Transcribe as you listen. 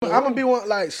I'm gonna be one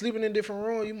like sleeping in different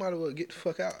room. You might as well get the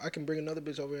fuck out. I can bring another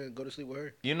bitch over here and go to sleep with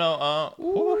her. You know,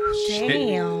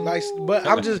 Damn. Like, but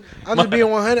I'm just being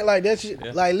 100. Like that's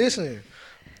like, listen,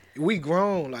 we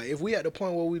grown. Like, if we at the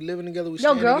point where we living together, we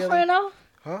Your staying girlfriend together, though?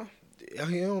 huh? It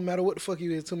don't matter what the fuck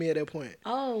you is to me at that point.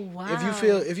 Oh wow.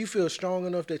 If you feel strong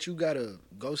enough that you gotta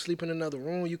go sleep in another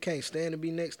room, you can't stand to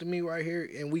be next to me right here,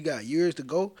 and we got years to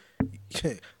go.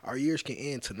 Our years can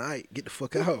end tonight. Get the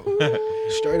fuck out.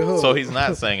 Straight up. so he's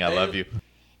not saying I love you.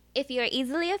 If you are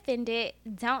easily offended,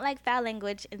 don't like foul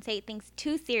language, and take things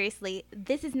too seriously,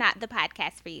 this is not the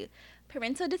podcast for you.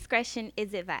 Parental discretion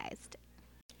is advised.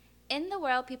 In the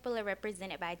world, people are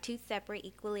represented by two separate,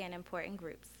 equally unimportant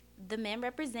groups. The men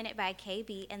represented by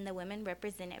KB and the women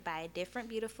represented by a different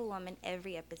beautiful woman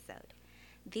every episode.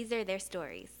 These are their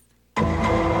stories.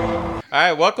 All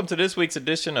right, welcome to this week's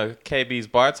edition of KB's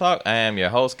Bar Talk. I am your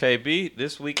host, KB.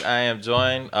 This week I am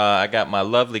joined, I got my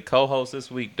lovely co-host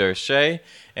this week, Derche,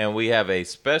 and we have a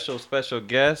special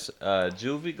guest,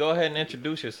 Juve. Go ahead and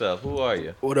introduce yourself. Who are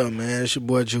you? What up, man? It's your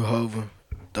boy Juhovah,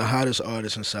 the hottest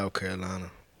artist in South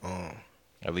Carolina.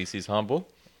 At least he's humble.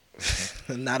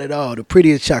 Not at all. The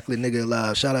prettiest chocolate nigga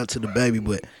alive. Shout out to the baby,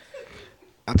 but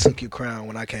I took your crown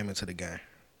when I came into the game.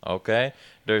 Okay.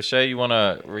 Derche, you want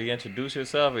to reintroduce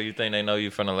yourself, or you think they know you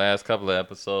from the last couple of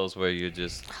episodes where you're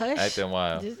just acting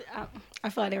wild? I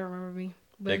feel like they remember me,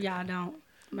 but y'all don't.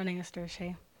 My name is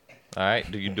Derche. All right.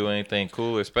 Do you do anything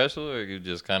cool or special, or you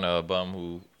just kind of a bum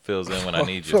who fills in when I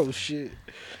need you? Oh, shit.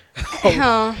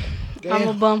 I'm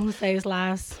a bum who saves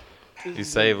lives. You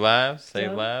save lives?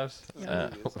 Save lives?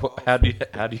 How do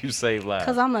you save lives?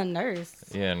 Because I'm a nurse.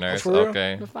 Yeah, nurse. For real?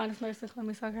 Okay. The finest nurse in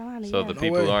Columbia, South Carolina. So yeah. the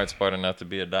people who aren't smart enough to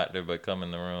be a doctor but come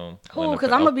in the room. Cool,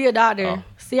 because I'm going to be a doctor.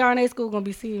 CRNA school going to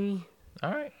be seeing me.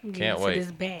 All right. Get Can't into wait.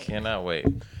 this bag. Cannot wait.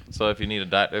 So if you need a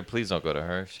doctor, please don't go to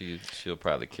her. She'll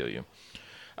probably kill you.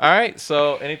 All right.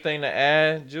 So anything to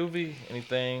add, Juvie?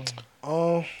 Anything?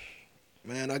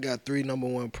 Man, I got 3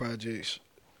 #1 projects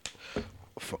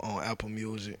on Apple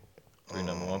Music. 3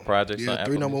 #1 projects on Yeah,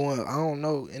 3 Apple #1. I don't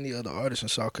know any other artists in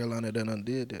South Carolina that done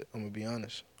did that. I'm gonna be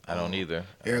honest. I don't either.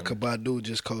 Erykah Badu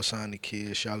just co-signed the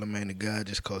kid. Charlamagne the God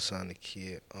just co-signed the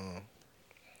kid.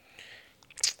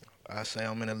 I say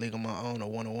I'm in a league of my own, a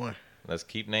 101. Let's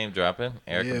keep name dropping.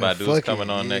 Erykah Yeah, Badu's fuck coming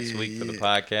it. on next week for the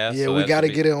podcast. Yeah, so we that got to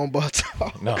should get it on Bar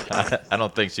Talk. No, I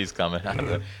don't think she's coming.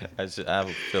 I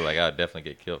feel like I would definitely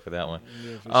get killed for that one.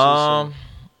 Yeah, for sure.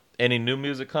 Any new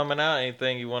music coming out?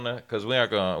 Anything you wanna? Because we aren't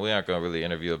gonna really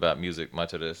interview about music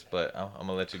much of this, but I'm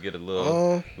gonna let you get a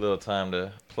little time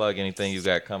to plug anything you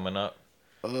got coming up.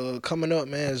 Coming up,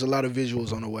 man, there's a lot of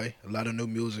visuals on the way, a lot of new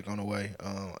music on the way.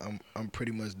 I'm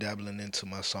pretty much dabbling into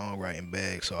my songwriting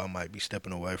bag, so I might be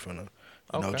stepping away from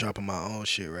dropping my own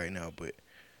shit right now. But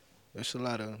there's a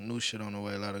lot of new shit on the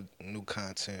way, a lot of new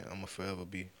content. I'm gonna forever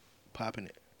be popping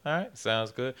it. All right,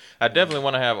 sounds good. I definitely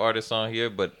want to have artists on here,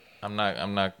 but I'm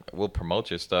not. We'll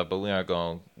promote your stuff, but we're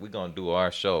gonna do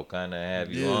our show, kind of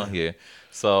have you on here.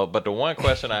 So, but the one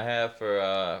question I have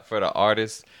for the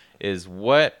artists is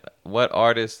what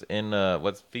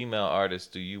female artists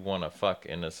do you want to fuck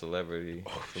in the celebrity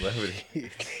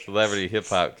hip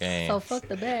hop game? So fuck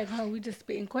the bag, huh? We just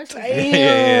spitting questions.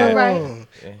 Damn. All right.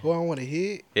 Who I want to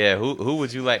hit? Yeah, who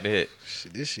would you like to hit?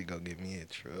 This shit gonna get me in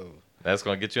trouble. That's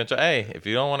gonna get you in trouble. Hey, if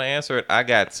you don't want to answer it, I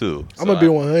got 2. I'm gonna be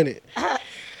 100.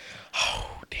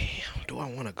 Oh damn! Do I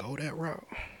want to go that route?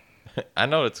 I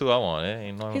know the 2 I want. It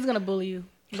ain't no. He's gonna bully you.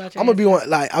 I'm gonna be one.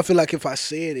 Like, I feel like if I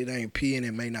say it ain't P and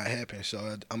it may not happen.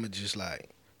 So I'm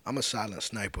a silent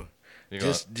sniper.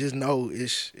 Just know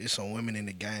it's some women in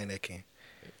the game that can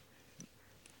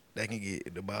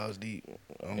get the balls deep.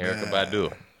 Erykah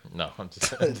Badu. No, I'm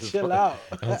just chill out.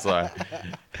 I'm sorry.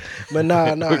 But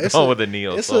nah. We're going with the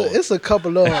neo soul. It's a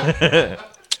couple of them.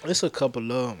 It's a couple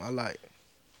of them. I like.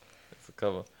 It's a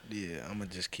couple. Yeah, I'm gonna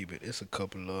just keep it. It's a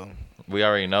couple of them. We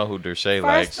already know who Derche First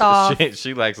likes. off-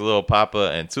 She likes Lil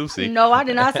Papa and Tusi. No, I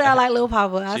did not say I like Lil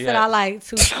Papa. I said I like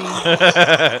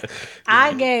Tusi.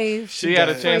 I gave. She had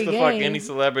a chance to fuck game. any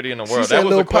celebrity in the world. said That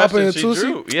was Lil a question Papa and she Tusi?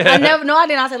 drew. Yeah. I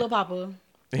did not say Lil Papa.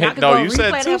 No, you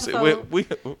said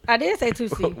Tusi. I did say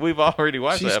Tusi. We've already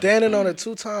watched She's that. standing on it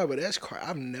 2 times, but that's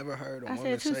I've never heard a I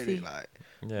woman said say Tootsie. that. Like,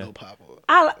 Yeah. Lil Papa.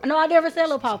 I never said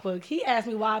Lil Papa. He asked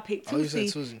me why I picked Oh, you said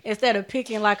Tusi Tusi. instead of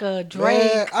picking like a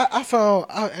Drake. Man,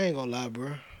 I ain't gonna lie,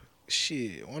 bro.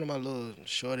 Shit, one of my little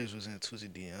shorties was in Tusi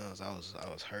DMs. I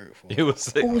was hurt for. It was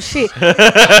sick. Oh shit.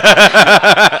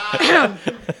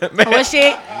 Well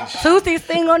shit. Tusi's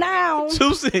single now.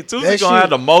 Tusi gonna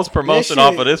have the most promotion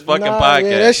off of this fucking podcast.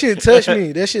 Yeah, that shit touched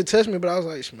me. That shit touched me, but I was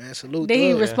like, man, salute. Did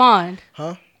he Thug. respond?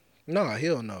 Huh? No,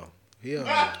 hell no. Hell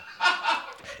no.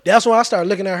 that's when I started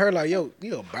looking at her like, yo,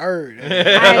 you a bird. I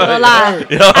ain't gonna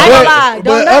lie.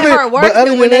 Don't let her worse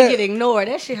than when they get ignored.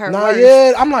 That shit hurt worse.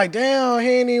 Yeah, I'm like, damn, he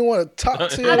ain't even want to talk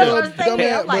to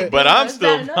you. But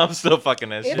I'm still fucking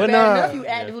that shit. It's bad enough you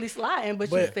actively sliding,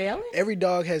 but you failing. Every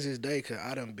dog has his day, because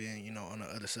I done been, on the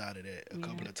other side of that a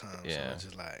couple of times. Yeah. So it's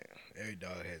just like, every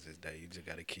dog has his day. You just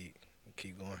got to keep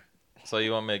going. So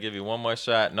you want me to give you one more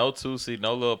shot? No Tootsie,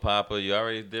 no Lil Papa. You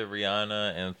already did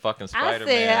Rihanna and fucking Spider-Man.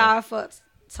 I said I fucked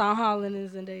Tom Holland and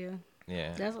Zendaya.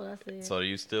 Yeah. That's what I said. So are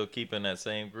you still keeping that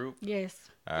same group? Yes.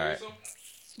 All right.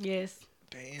 Yes.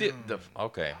 Damn.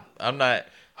 Okay. I'm not.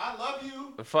 I love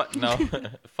you. Fuck no.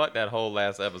 Fuck that whole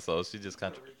last episode. She just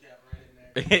kind of.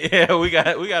 Yeah, we got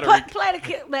to play the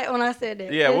clip back when I said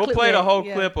that. Yeah, we'll play the whole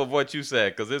clip of what you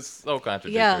said because it's so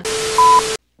contradictory. Yeah.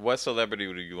 What celebrity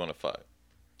do you want to fuck?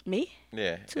 Me?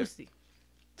 Yeah. Tootsie.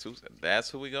 That's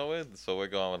who we go with? So we're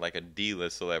going with like a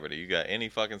D-list celebrity. You got any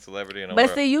fucking celebrity in the world?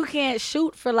 But see, you can't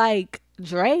shoot for like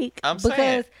Drake. I'm because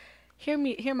saying.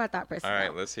 Hear my thought process. All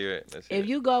right, let's hear it. If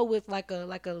you go with like a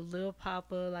Lil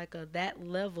Papa, like that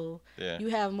level, you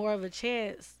have more of a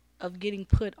chance of getting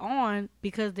put on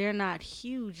because they're not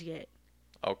huge yet.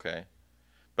 Okay.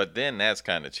 But then that's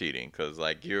kind of cheating because,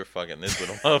 like, you're fucking this with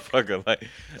a motherfucker. Like,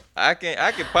 I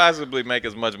could possibly make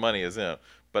as much money as him,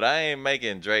 but I ain't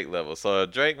making Drake level. So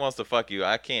if Drake wants to fuck you,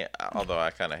 I can't, although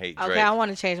I kind of hate Drake. Okay, I want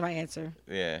to change my answer.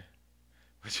 Yeah.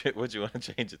 What you want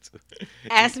to change it to?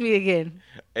 Ask me again.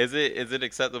 Is it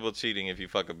acceptable cheating if you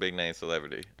fuck a big name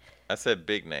celebrity? I said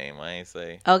big name. I ain't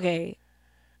say. Okay.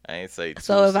 I ain't say.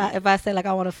 So if I say like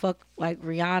I want to fuck like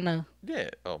Rihanna. Yeah.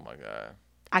 Oh my God.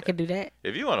 I could do that.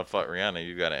 If you want to fuck Rihanna,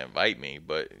 you gotta invite me.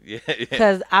 But yeah.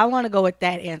 Because I want to go with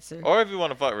that answer. Or if you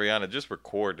want to fuck Rihanna, just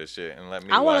record the shit and let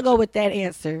me. I want to go with that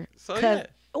answer. So yeah.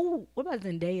 Oh, what about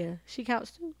Zendaya? She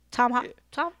counts too. Tom.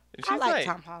 I like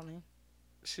Tom Holland.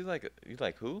 She's like, you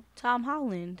like who? Tom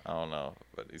Holland. I don't know,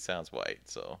 but he sounds white,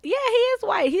 so. Yeah, he is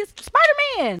white. He's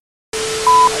Spider-Man.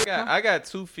 I got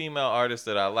two female artists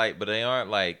that I like, but they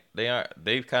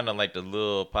kind of like the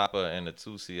Lil Papa and the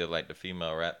Tootsie of like the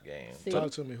female rap game. Talk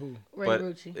to me, who?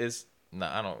 Rennie. It's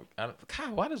I don't.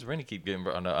 God, why does Rennie keep getting?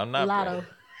 No, I'm not. Lotto.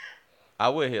 I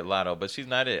would hit Lotto, but she's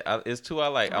not it. It's two I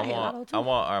like. I want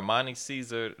Armani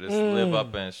Caesar to live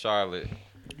up in Charlotte.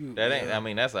 That ain't. I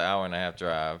mean, that's an hour and a half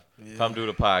drive. Yeah. Come do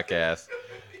the podcast.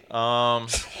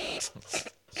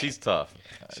 She's tough.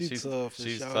 She's tough.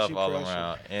 She's tough all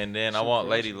around. And then I want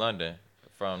Lady London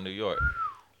from New York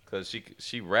because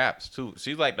she raps too.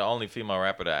 She's like the only female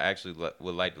rapper that I actually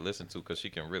would like to listen to because she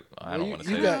can rip. I don't want to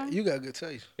say that. You got good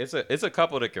taste. It's a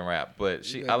couple that can rap, but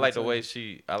I like the way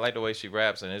she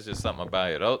raps, and it's just something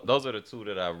about it. Those are the two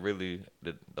that I really.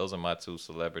 Those are my two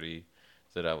celebrities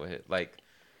that I would hit. Like.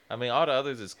 I mean, all the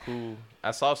others is cool.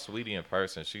 I saw Sweetie in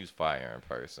person. She's fire in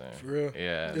person. For real?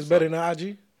 Yeah. It's better than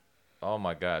IG? Oh,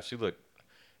 my God. She looked...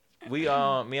 me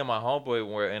and my homeboy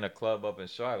were in a club up in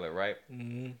Charlotte, right?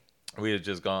 Mm-hmm. We had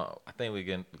just gone... I think we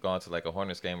gone to like a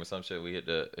Hornets game or some shit. We hit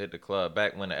the club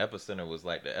back when the Epicenter was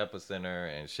like the epicenter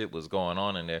and shit was going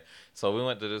on in there. So we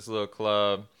went to this little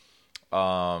club.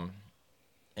 And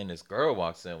this girl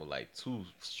walks in with like two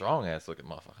strong-ass looking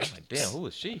motherfuckers. I'm like, damn, who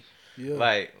is she? Yeah.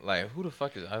 Like who the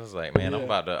fuck is? I was like, man, I'm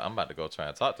about to go try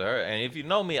and talk to her. And if you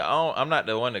know me, I'm not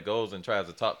the one that goes and tries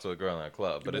to talk to a girl in a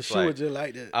club. But it's she was just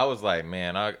like that. I was like,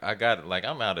 man, I got it. Like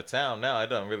I'm out of town now. It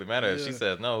doesn't really matter if she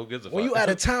says no. Who gives a fuck? When you out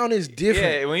of town, it's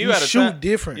different. Yeah, when you out of shoot town,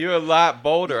 different. You're a lot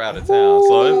bolder out of town.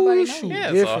 So it's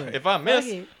different. So if I miss,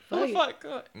 who the fuck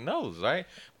knows, right?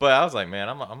 But I was like, man,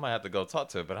 I might have to go talk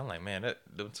to her. But I'm like, man,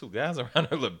 them two guys around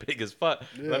her look big as fuck.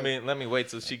 Yeah. Let me wait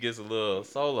till she gets a little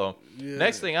solo. Yeah.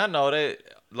 Next thing I know, that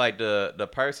like the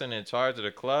person in charge of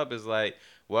the club is like,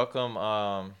 welcome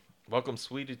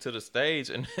Sweetie to the stage,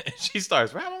 and she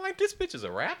starts rapping. I'm like, this bitch is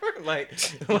a rapper. Like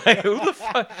who the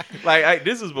fuck? Like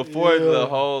this is before the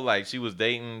whole like she was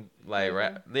dating like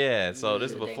rap. Yeah, so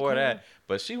this is before that.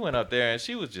 But she went up there and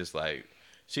she was just like.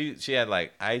 She had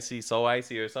like so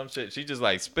icy or some shit. She just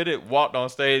like spit it, walked on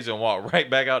stage, and walked right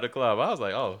back out the club. I was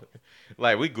like, oh,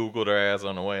 like we Googled her ass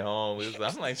on the way home.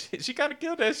 I'm like, she kind of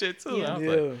killed that shit too. Yeah. I was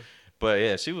like, but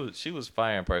yeah, she was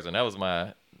fire in person. That was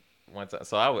my one time.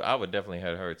 So I would definitely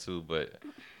have her too. But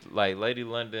like Lady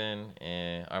London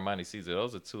and Armani Caesar,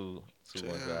 those are two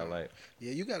ones that I like.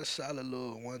 Yeah, you got a solid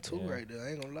little 1-2 right there.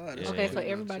 I ain't gonna lie. Okay, so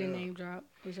everybody name drop.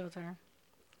 It's your turn.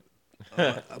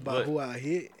 About who I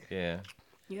hit. Yeah.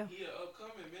 Yeah. He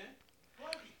upcoming, man.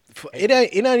 It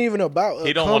ain't even about.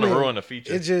 He don't want to ruin the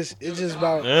feature. It's just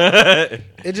about.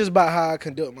 It's just about how I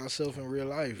conduct myself in real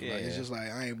life. Yeah. Like it's just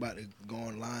like I ain't about to go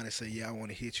online and say I want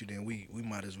to hit you. Then we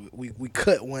might as well we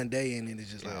cut one day and then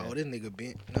it's just like this nigga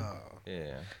bent. No.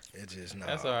 Yeah. It's just no.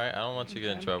 That's all right. I don't want you to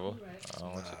get in trouble. I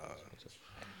don't want you.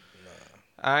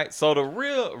 All right, so the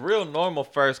real normal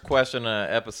first question of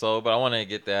the episode, but I want to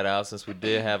get that out since we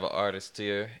did have an artist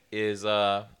here, is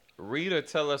read or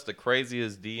tell us the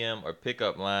craziest DM or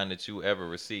pickup line that you ever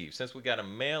received. Since we got a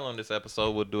male on this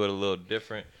episode, we'll do it a little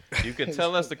different. You can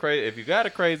tell us if you got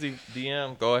a crazy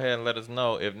DM, go ahead and let us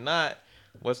know. If not,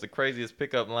 what's the craziest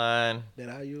pickup line that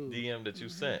I use? DM that you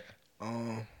sent?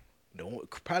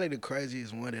 Probably the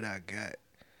craziest one that I got.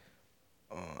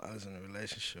 I was in a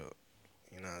relationship.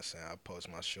 You know what I'm saying? I post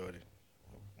my shorty.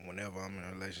 Whenever I'm in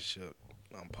a relationship,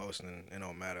 I'm posting. It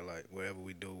don't matter. Like, wherever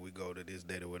we do, we go to this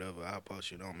date or whatever. I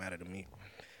post you. It don't matter to me.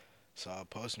 So I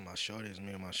posted my shorty. It's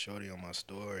me and my shorty on my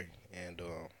story. And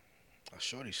my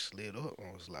shorty slid up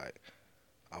and was like,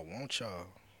 I want y'all.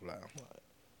 Like, I'm like,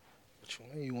 what you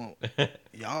mean you want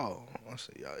y'all? I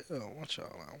said, y'all, yeah, I want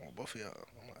y'all. Like, I want both of y'all.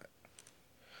 I'm like,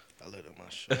 I looked at my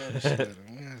shorty. She looked at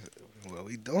me. I said, what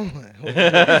we doing?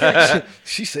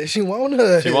 She said she want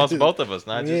us. She wants both of us,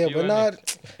 not just you. But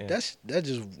not. That's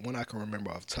just one I can remember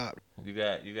off top. You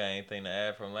got anything to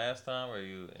add from last time, or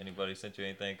anybody sent you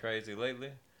anything crazy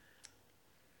lately?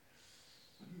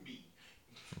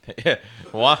 Yeah,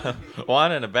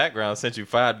 Juan in the background sent you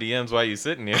 5 DMs while you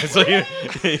sitting there, so you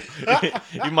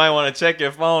might want to check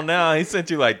your phone now. He sent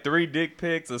you like 3 dick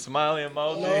pics, a smiley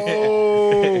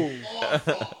emoji.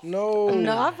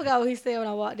 No, I forgot what he said when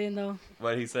I walked in though.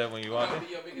 What he said when you walked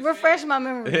in? Refresh my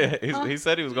memory. Yeah, he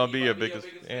said he was gonna be your biggest.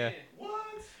 Yeah. What?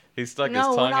 He stuck his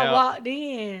tongue out. No, when I walked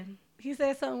in, he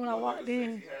said something when I walked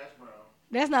in.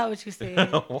 That's not what you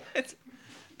said. What?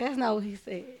 That's not what he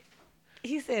said.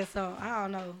 He said so. I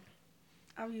don't know.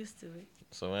 I'm used to it.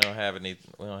 So we don't have any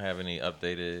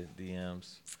updated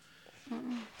DMs.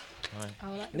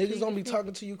 Right. Niggas don't be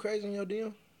talking to you crazy in your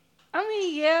DM? I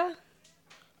mean, yeah.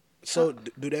 So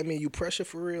do that mean you pressure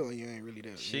for real or you ain't really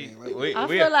that? I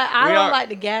feel like I don't like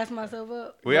to gas myself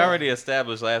up. We already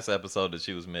established last episode that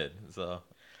she was mid. So.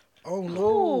 Oh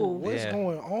no! What's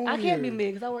going on? I can't be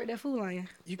mid because I work at Food Lion.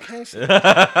 You can't say.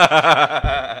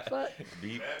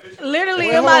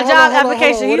 Literally in my job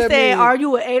application, he said, "Are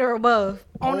you an 8 or above?"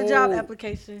 On the job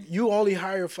application. You only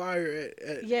hire fire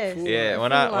at yes. Food yeah,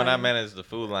 Lion. when I managed the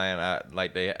Food Lion, I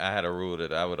had a rule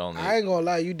that I would only. I ain't gonna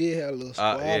lie, you did have a little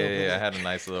squad. Yeah, I had a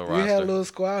nice little roster. You had a little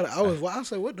squad. I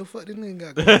said, what the fuck this nigga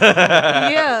got going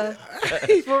on? Yeah,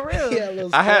 for real.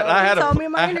 I had told me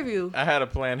in my interview. I had a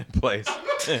plan in place.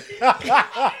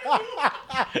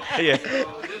 Yeah.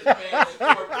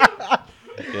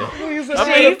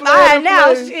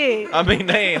 Shit. I mean,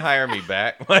 they ain't hire me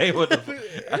back. Like, what the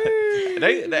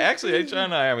they trying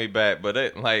to hire me back, but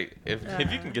if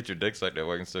you can get your dick sucked at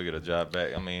work and still get a job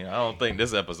back, I mean, I don't think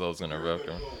this episode's gonna wreck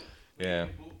them. Yeah.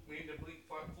 We need to bleep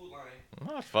Food Lion.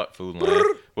 Oh, fuck Food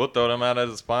Lion. We'll throw them out as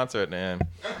a sponsor at the end.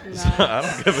 Nice. I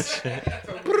don't give a shit.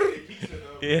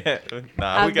 Yeah,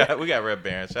 we got Red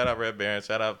Baron. Shout out Red Baron.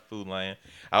 Shout out Food Lion.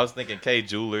 I was thinking K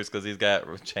Jewelers because he's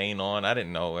got chain on. I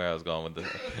didn't know where I was going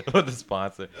with the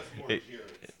sponsor.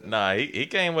 He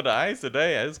came with the ice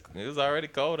today. It was already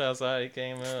cold outside. He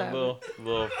came in a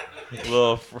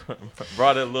little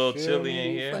brought a little chili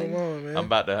in here. Come on, man. I'm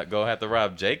about to go have to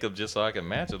rob Jacob just so I can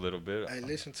match a little bit. Hey,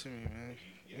 listen to me, man.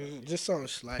 Just something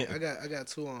slight. I got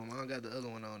 2 on. I don't got the other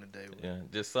one on today. Bro. Yeah,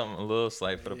 just something a little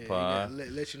slight for the pod.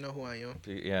 Let you know who I am.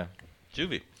 Yeah,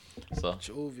 Juve. So.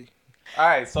 Juve. All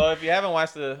right, so if you haven't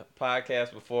watched the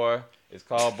podcast before, it's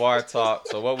called Bar Talk.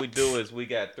 So what we do is we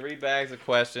got 3 bags of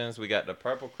questions. We got the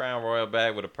purple Crown Royal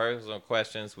bag with the personal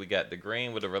questions. We got the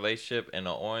green with the relationship and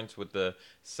the orange with the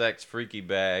sex freaky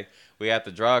bag. We have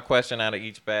to draw a question out of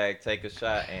each bag, take a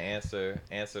shot, and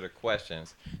answer the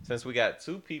questions. Since we got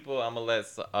 2 people, I'm going to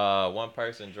let one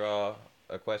person draw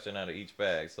a question out of each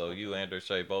bag. So you and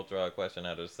Derche both draw a question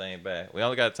out of the same bag. We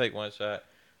only got to take 1 shot.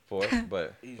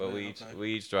 But we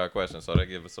each draw a question, so they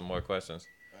give us some more questions.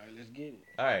 All right, let's get it.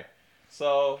 All right.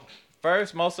 So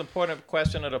first, most important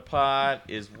question of the pod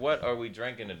is, what are we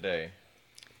drinking today?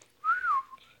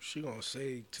 She gonna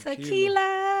say tequila.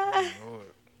 Tequila. Oh,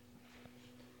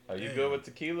 are you good with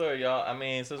tequila, or y'all? I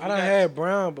mean, since I done had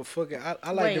brown, but fuck it,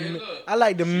 I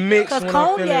like the mix when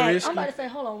I'm feeling risky. I'm about to say,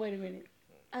 hold on, wait a minute.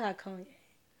 I got cognac.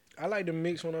 I like the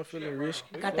mix when I'm feeling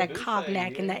risky. Got that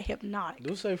cognac and that hypnotic.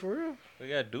 Douce for real? We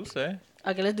got Douce. Okay,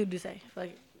 let's do Douce. Fuck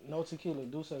it. No tequila.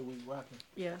 Douce, we rocking.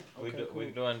 Yeah. Okay,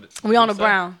 we doing. We on the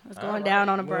brown. It's going down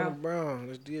on the brown. Brown.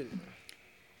 Let's get it.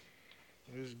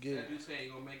 Let's get it. That dude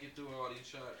ain't gonna make it through all these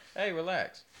shots. Hey,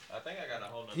 relax. I think I got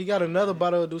a whole nother. He got another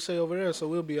bottle of Douce over there, so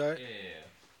we'll be alright.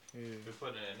 Yeah. We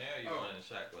putting it in there. Or you want it in a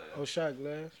shot glass? Oh, shot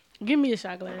glass. Give me a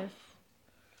shot glass.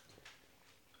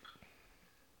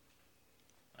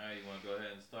 All right, you want to go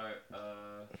ahead and start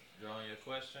drawing your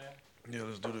question? Yeah,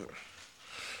 let's do that.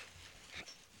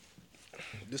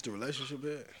 This the relationship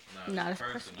bit? Nah, it's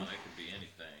personal. personal. It could be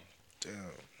anything. Damn.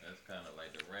 That's kind of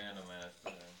like the random ass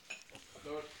thing.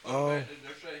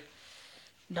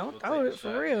 Don't We'll throw take it a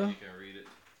for shot real. and you can read it.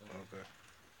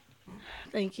 Okay.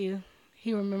 Thank you.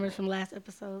 He remembers from last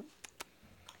episode.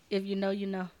 If you know, you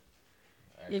know.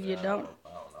 Actually, If you don't, I don't know.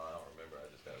 I don't remember.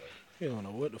 I just got like. You don't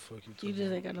know what the fuck you talking you just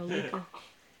about. ain't got no liquor.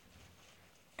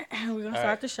 We're gonna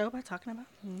start the show by talking about.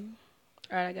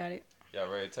 All right, I got it. Y'all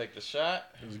ready to take the shot?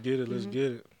 Let's get it. Let's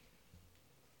get it.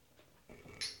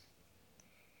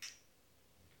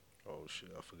 Oh shit!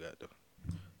 I forgot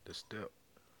the step.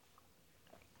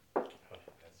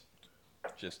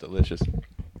 Just delicious.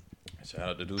 Shout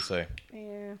out to Douce.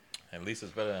 Yeah. At least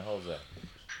it's better than Jose.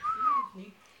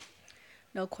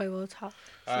 No Quavo talk.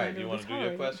 All right, you want to do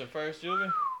your question first,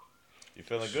 Juve? You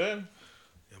feeling good?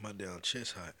 Yeah, my damn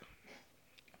chest hot.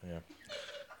 Yeah.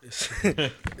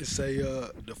 It say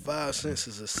the five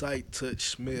senses of sight, touch,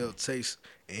 smell, taste,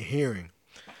 and hearing.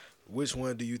 Which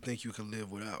one do you think you can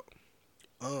live without?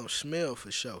 Smell for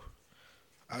sure.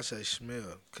 I say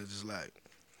smell, cause it's like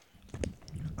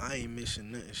I ain't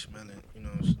missing nothing smelling. You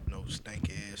know, no stank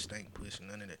ass, stank puss,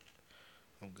 none of that.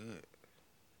 I'm good.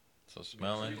 So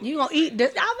smelling? You gonna eat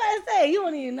this? I was about to say you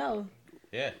don't even know.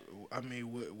 Yeah. I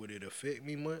mean, would it affect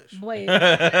me much? Boy. Nah,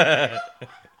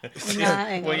 I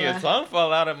ain't When gonna your lie. tongue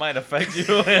fall out, it might affect you.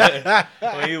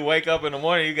 When you wake up in the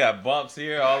morning, you got bumps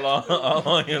here all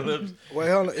on your lips. Wait,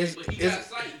 hold on. But he got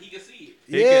sight. He can see it.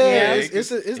 Yeah, he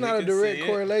it's not a can direct see it.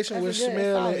 correlation with That's a good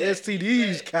smell and thought.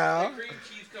 STDs, Kyle. That cream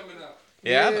cheese coming out.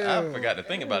 Yeah, Yeah. I forgot to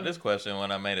think about this question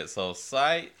when I made it. So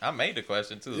sight, I made the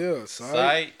question too. Yeah,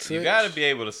 sight, you touch. got to be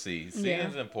able to see.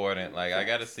 Seeing's Yeah. important. Like I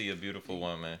got to see a beautiful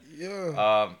woman.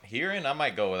 Yeah. Hearing, I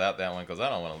might go without that one because I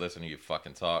don't want to listen to you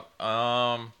fucking talk.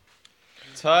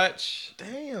 Touch,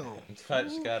 Damn.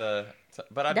 gotta.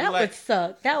 But I That do like. would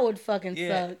suck. That would fucking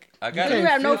Yeah, suck. I You gotta.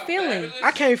 have no feel- feeling.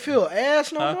 I can't feel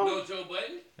ass no Huh? more. No Joe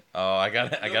Budden. Oh, I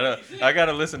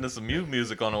gotta listen to some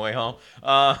music on the way home,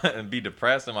 and be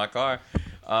depressed in my car.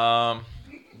 I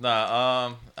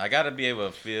gotta be able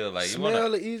to feel like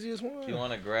Smell the easiest one. you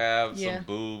wanna grab Yeah. some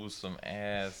boobs, some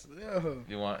ass.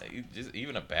 Yeah. Just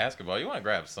even a basketball. You wanna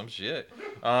grab some shit.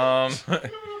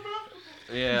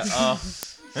 Yeah.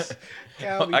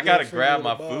 Kyle be I gotta good grab for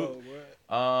my the food.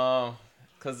 ball,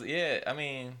 Cause yeah, I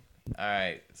mean, all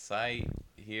right, sight,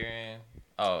 hearing.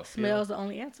 Oh, Smell's the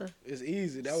only answer. It's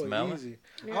easy. That was Smelling? easy.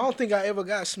 Yeah. I don't think I ever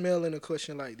got smell in a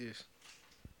question like this.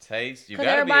 taste. You Because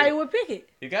gotta everybody be. would pick it.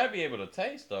 You gotta be able to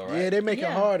taste though, right? Yeah, they make it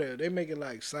Yeah. harder. They make it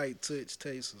like sight, touch,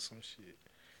 taste, or some shit.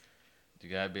 You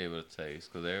gotta be able to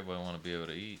taste, cause everybody want to be able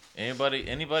to eat.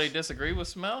 Anybody disagree with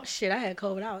smell? Shit, I had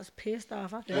COVID. I was pissed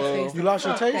off. I couldn't Well, taste you a lost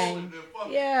your taste? thing.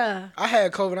 Yeah. I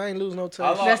had COVID. I ain't lose no taste.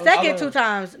 I The lost- second two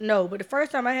times, no. But the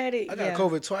first time I had it, I got yeah.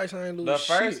 COVID twice. I ain't lose The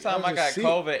shit. first time I was got just sick.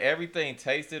 COVID, everything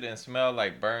tasted and smelled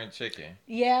like burnt chicken.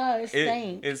 Yeah, it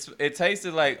stank. It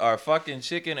tasted like our fucking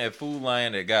chicken at Food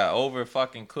Lion that got over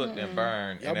fucking cooked and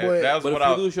burned. Y'all And boy- that was But what if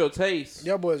you I lose your taste,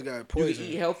 Y'all boys got you can poison.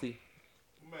 eat healthy.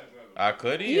 I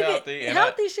could eat You get- healthy. And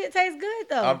healthy shit tastes good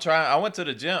though. I'm trying. I went to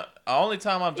the gym. The only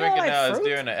time I'm You don't drinking like now is fruit?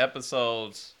 during the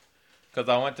episodes. Because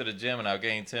I went to the gym and I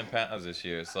gained 10 pounds this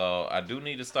year. So I do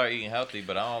need to start eating healthy,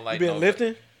 but I don't like You been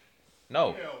lifting?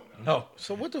 No. No.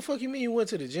 So what the fuck you mean you went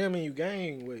to the gym and you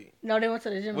gained weight? No, they went to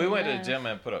the gym. We and went to the laughed. gym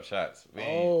and put up shots. We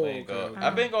Oh, ain't go. okay.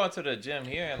 I've been going to the gym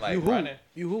here and like you hoop. running.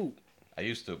 You hoop. I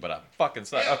used to, but I fucking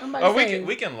suck. I'm about to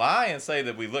we say- can lie and say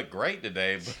that we look great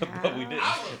today, but we didn't.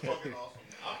 I was fucking awesome.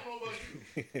 I don't know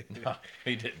about you. No,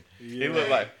 he didn't.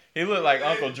 Yeah. He looked like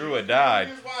Uncle Drew had died.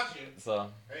 Who's watching? So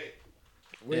Hey,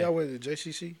 Where Yeah. y'all went to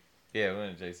JCC? yeah, we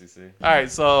went to JCC. All right,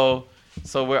 so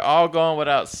we're all going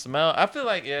without smell. I feel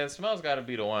like smell's got to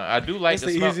be the one. I do like It's the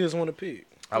the smell. easiest one to pick.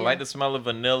 I like the smell of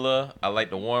vanilla. I like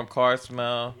the warm car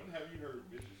smell. when have you heard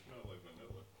bitches smell like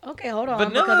vanilla? Okay, hold on.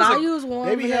 Vanilla Because is I a- use warm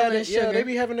They be vanilla having and sugar. they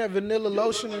be having that vanilla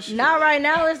lotion and shit. Not right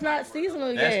now. It's not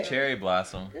seasonal That's yet. cherry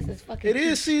blossom. This is fucking. It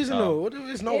is seasonal. Oh. What if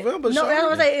it's November? No, shawty? I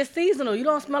was say it's seasonal. You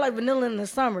don't smell like vanilla in the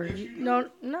summer.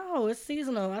 No, it's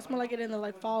seasonal. I smell like it in the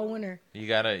like fall, winter. You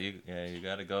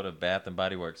gotta go to Bath and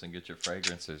Body Works and get your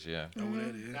fragrances. Yeah. Know what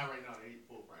that is? Not right now. They ain't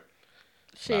full price.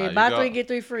 Shit, buy 3 get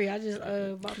 3 free. I just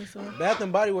bought me some. Bath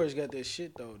and Body Works got that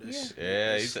shit though.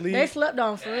 Yeah, They slept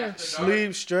on for real.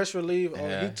 Sleep, stress relief. Oh,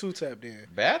 Yeah. he too tapped in.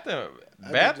 Bath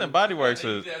and Body Works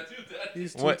is.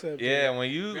 He's too tapped in. Yeah, when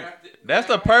you. That's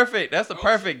the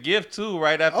perfect gift too.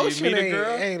 Right after Ocean you meet a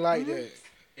girl. ain't like that. It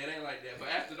ain't like that, but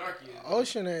after dark,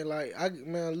 Ocean ain't like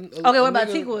man. Okay, what about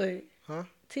Teakwood? Huh?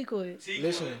 Teakwood.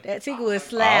 Listen, That Teakwood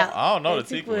slap. I don't know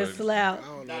the Teakwood slap. I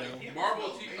don't know.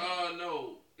 Marble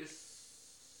no,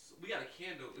 we got a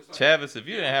candle. It's like Chavis, if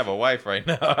you didn't have a wife right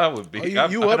now, I would be. Oh,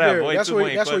 you up there? That's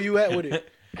where you at with it.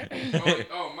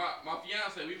 my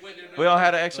fiance, we went there. We don't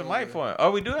have an extra mic for him.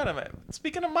 Oh, we do have a mic.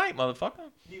 Speaking of mic, motherfucker.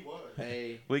 He was.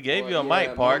 Hey, We gave you a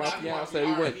mic, Parks. My fiance,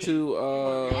 we went to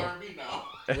R&B now.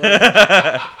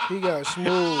 He got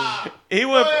smooth. He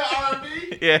went.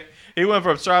 R&B. Yeah, he went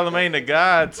from Charlemagne the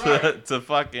God to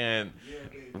fucking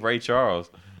Ray Charles.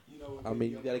 I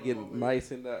mean, you gotta get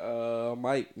nice in the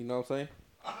mic. You know what I'm saying?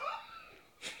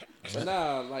 But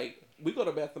nah, like we go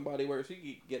to Bath and Body Works. You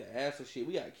can get an ass of shit.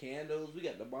 We got candles. We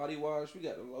got the body wash. We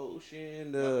got the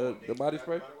lotion. The body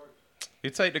spray. You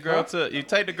take the girl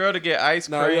to get ice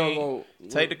Nah, we don't cream. go.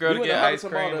 Take the girl we to went get Harvey ice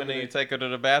Mall cream, the and then other you day. take her to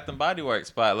the Bath and Body Works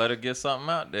spot. Let her get something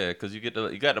out there, cause you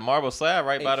got the marble slab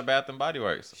right by the Bath and Body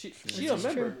Works. She a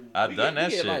member. I've done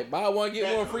that shit. Like buy one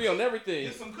get one free on everything.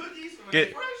 Get some cookies from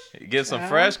Get fresh. get some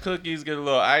fresh cookies, get a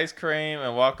little ice cream,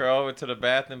 and walk her over to the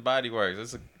Bath and Body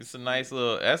Works. It's a nice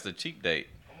little. That's a cheap date.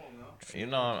 Come on now. You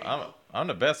know, I'm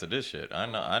the best at this shit. I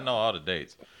know all the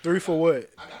dates. 3 for what?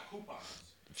 I got coupons.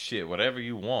 Shit, whatever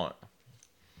you want.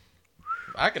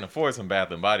 I can afford some Bath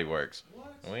and Body Works.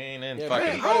 We ain't in Yeah, fucking.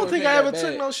 man, I don't think I ever Bad.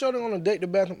 took no shorty on a date to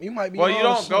bathroom. You might be. Well, you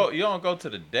wrong, don't go to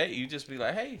the date. You just be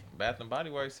like, hey, Bath and Body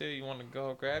Works here. You want to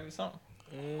go grab you something?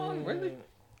 Oh, really?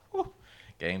 Whew.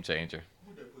 Game changer.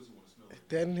 What that pussy want to smell like?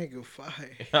 That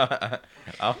nigga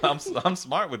fire. I'm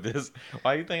smart with this.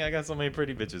 Why you think I got so many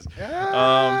pretty bitches?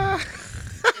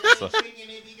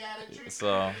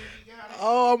 So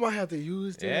Oh, I might have to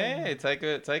use that. yeah, take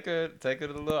her to the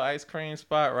little ice cream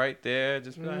spot right there.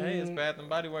 Just be like, hey, it's Bath and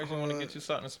Body Works. You want to get you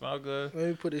something to smell good? Let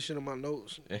me put this shit in my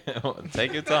notes.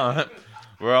 Take your time.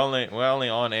 We're only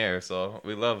on air, so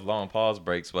we love long pause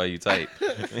breaks while you type.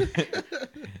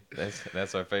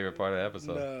 That's our favorite part of the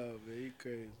episode. Nah, man, you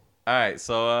crazy. All right,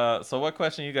 so what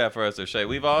question you got for us, Shay?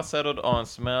 We've all settled on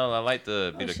smell. I like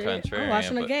to be the contrarian. I'm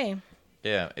watching the but game.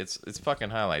 yeah, it's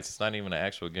fucking highlights. It's not even an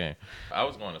actual game. I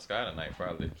was going to Sky tonight,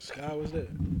 probably. Sky was that?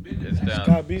 It's down.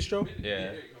 Sky Bistro?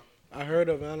 Yeah, I heard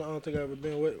of it. I don't think I've ever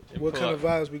been. What kind of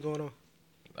vibes be going on?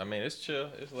 I mean it's chill.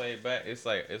 It's laid back. It's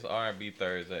like it's R&B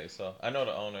Thursday. So I know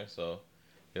the owner, so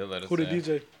he'll let us. Who the in.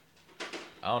 DJ?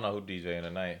 I don't know who DJing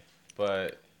tonight,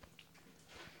 but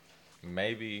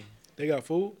maybe. They got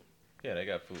food? Yeah, they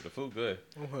got food. The food good.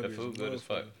 I'm hungry. The food good as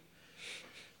fuck. motherfucker.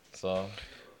 So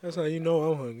That's how you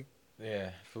know I'm hungry.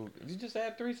 yeah, food. You just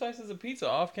had 3 slices of pizza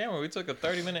off camera. We took a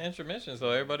 30-minute intermission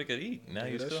so everybody could eat. Now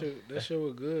Yeah, you that still. shit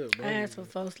was good, bro. I asked for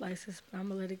 4 slices, but I'm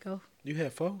gonna let it go. You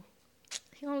had 4?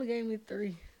 He only gave me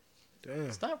 3.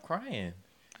 Damn. Stop crying.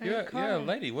 I You're ain't a crying.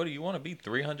 lady. What do you want to be?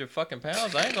 300 fucking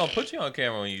pounds? I ain't gonna put you on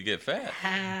camera when you get fat.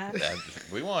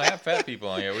 We won't have fat people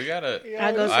on here. We gotta.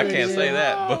 I go to I the can't gym. say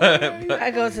that, but I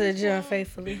go to the gym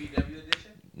faithfully. BBW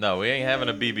edition. no, we ain't having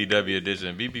a BBW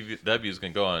edition. BBWs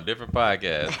can go on a different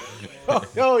podcast.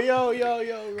 Yo.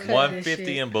 150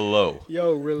 shit. and below,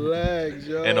 Yo, relax,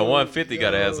 yo. and the 150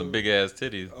 gotta have Yo. some big ass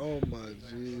titties. Oh, my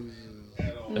Jesus.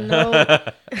 No.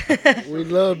 We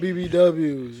love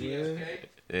BBWs, man.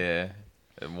 Yeah,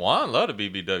 Juan love the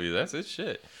BBW. That's his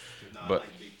shit. Nah, But- I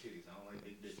like big titties. I don't like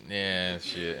big dicks. Yeah,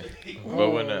 shit. Oh, But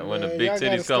when the man, big y'all gotta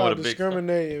titties come with a stop big.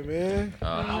 discriminating, man. I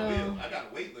will. I got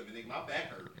a weight limit, nigga. My back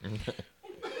hurt.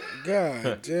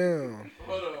 God damn.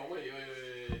 Hold on, wait.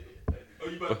 Oh,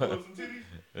 you about to close some titties?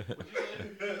 What you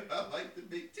say? I like the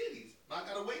big titties. I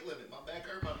got a weight limit. My back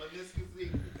hurt. My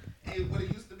meniscus ain't what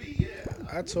it used to be. Yeah.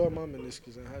 I tore my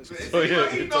meniscus in high school. Oh,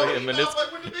 yeah, You you know tore he your not meniscus.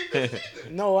 like with the big dicks either.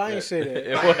 No, I ain't say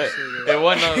that. It I was ain't say that. it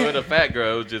wasn't with a fat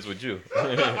girl. It was just with you.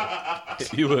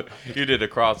 you did a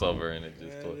crossover and it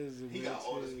just. Man, tore. this is a He got big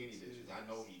all the shit. skinny bitches. I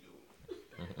know he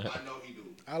do. I know he do.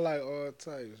 I like all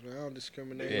types, man. I don't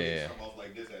discriminate. Yeah. Come off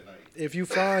like this at night. If you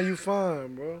fine, you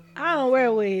fine, bro. I don't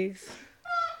wear wigs.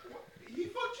 He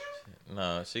fucked you?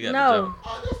 No, she got the No, jump.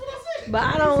 Oh, that's what I said. but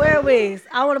I don't wear wigs.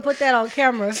 I want to put that on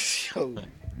camera. Yo.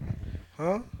 Huh?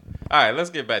 All right, let's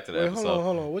get back to the Wait, episode.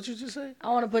 hold on. What you just say? I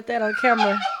want to put that on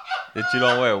camera. That you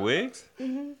don't wear wigs?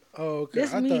 Oh, okay.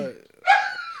 This I me. thought.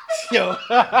 Yo.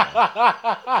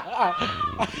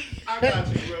 I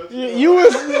You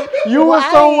was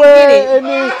somewhere,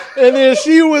 and then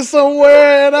she was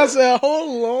somewhere, and I said,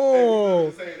 "Hold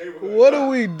on, what are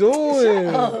we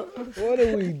doing? What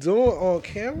are we doing on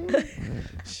camera?"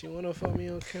 She wanna fuck me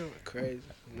on camera, crazy.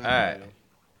 All right.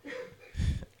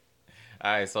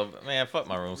 All right, so man, fuck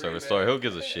my room service story. Who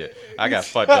gives a shit? I got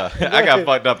fucked up. I got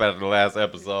fucked up after the last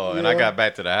episode, and I got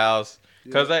back to the house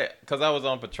because I was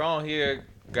on Patron here.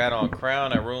 Got on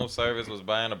Crown at room service, was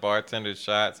buying the bartender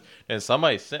shots, and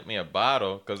somebody sent me a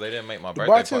bottle because they didn't make my birthday.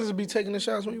 Bartenders be taking the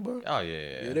shots when you buy? Oh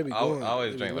yeah. They be going. I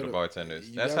always drink with the bartenders.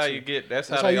 That's how you get. That's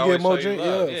how you they always get more show you drink.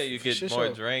 love. Yeah, you get more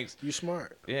drinks. You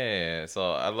smart. Yeah,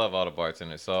 so I love all the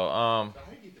bartenders. So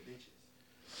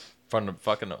from the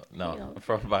fucking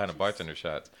from buying the bartender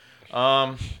shots,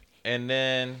 and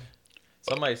then.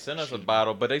 Somebody sent us a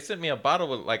bottle, but they sent me a bottle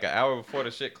with like an hour before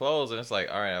the shit closed, and it's like,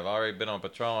 all right, I've already been on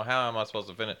Patron. How am I supposed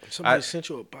to finish? Somebody sent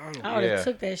you a bottle. I already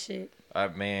took that shit. I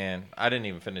didn't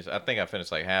even finish. I think I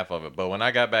finished like half of it. But when I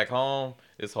got back home,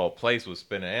 this whole place was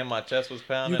spinning and my chest was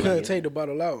pounding. You couldn't take the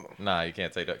bottle out. Nah, you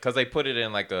can't take that because they put it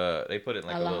in like a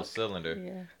little cylinder.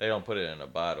 Yeah. They don't put it in a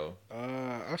bottle.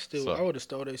 I would have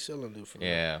stole their cylinder from.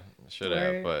 Yeah, should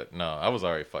have, but no, I was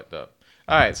already fucked up.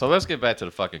 All right, so let's get back to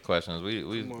the fucking questions.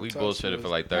 We bullshitted for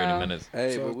like 30 minutes.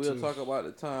 Hey, but we'll talk about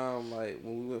the time like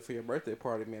when we went for your birthday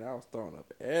party. Man, I was throwing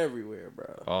up everywhere,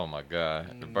 bro. Oh my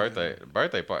god, the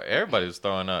birthday party. Everybody was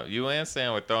throwing up. You and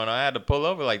Sam were throwing up. I had to pull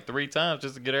over like 3 times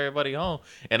just to get everybody home,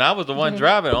 and I was the one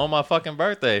driving on my fucking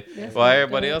birthday while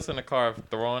everybody else in the car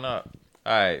throwing up.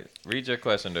 All right, read your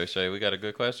question, Derche. We got a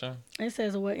good question. It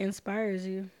says, "What inspires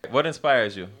you?" What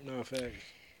inspires you? No facts.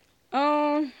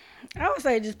 I would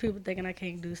say just people thinking I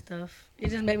can't do stuff. It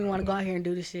just made me want to go out here and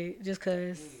do the shit just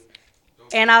cause.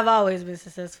 And I've always been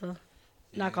successful.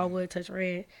 Knock on wood, touch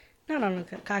red. No,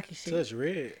 cocky shit. Touch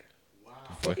red.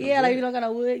 Wow. Yeah, like you don't got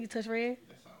no wood, you touch red.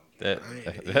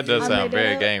 That does sound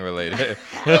very gang related.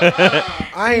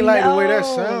 I ain't like the way that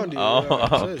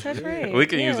sounded. Touch red. We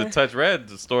can use a touch red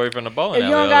story from the bowling alley. If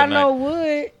you don't got no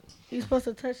wood, you supposed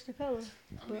to touch the color.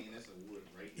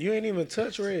 You ain't even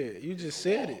touch red. You just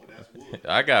said it.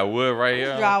 I got wood right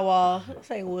here. Drywall.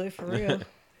 Say wood for real.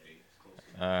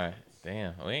 All right.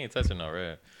 Damn. We ain't touching no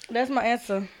red. That's my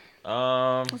answer.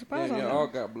 Y'all all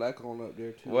got black on up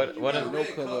there too. What no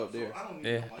color up there?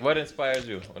 Yeah. What inspires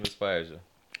you?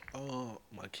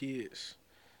 My kids.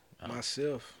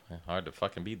 Myself. Hard to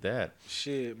fucking beat that.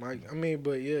 Shit,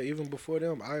 but yeah, even before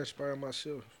them, I inspire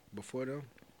myself before them.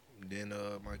 Then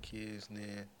my kids,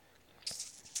 then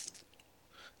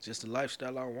just the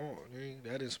lifestyle I want.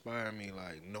 That inspired me,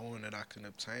 like knowing that I can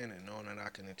obtain it, knowing that I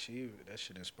can achieve it. That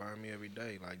should inspire me every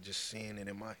day. Like just seeing it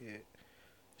in my head.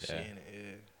 Seeing it,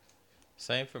 yeah.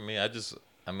 Same for me.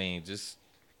 Just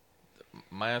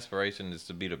my inspiration is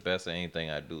to be the best at anything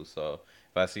I do. So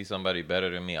if I see somebody better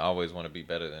than me, I always want to be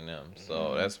better than them.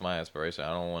 So that's my inspiration.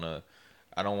 I don't want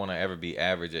to ever be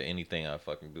average at anything I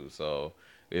fucking do. So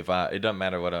it doesn't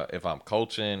matter if I'm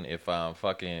coaching, if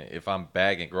I'm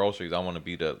bagging groceries, I want to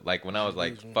be when I was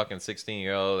like fucking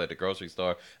 16-year-old at the grocery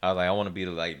store, I was like, I want to be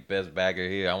the like best bagger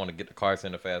here. I want to get the carts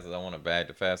in the fastest. I want to bag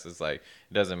the fastest. Like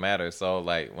it doesn't matter. So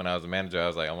like when I was a manager, I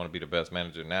was like, I want to be the best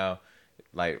manager. Now,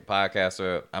 like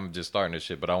podcaster, I'm just starting this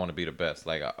shit, but I want to be the best.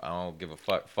 Like I don't give a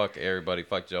fuck. Fuck everybody.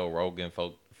 Fuck Joe Rogan.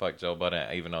 Fuck Joe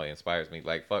Budden, even though it inspires me.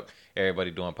 Like, fuck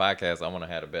everybody doing podcasts. I want to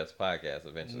have the best podcast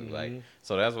eventually. Like,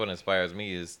 so that's what inspires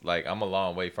me is, like, I'm a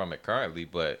long way from it currently,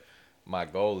 but my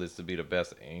goal is to be the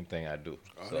best at anything I do.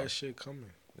 That shit coming.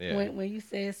 Yeah. When you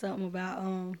said something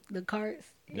about the carts,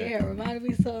 it reminded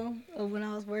me some of when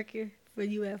I was working for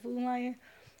you at Food Lion,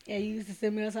 and you used to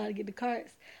send me outside to get the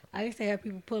carts. I used to have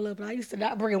people pull up, and I used to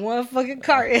not bring one fucking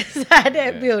cart inside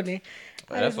that building.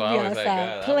 That's why I always had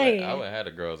guys. I wouldn't have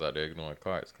the girls out there doing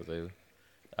carts because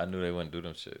I knew they wouldn't do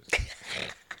them shit.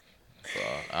 So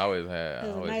I always had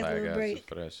guys just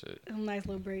for that shit. A nice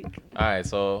little break. All right,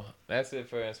 so that's it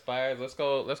for inspired. Let's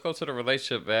go to the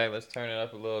relationship bag. Let's turn it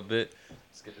up a little bit.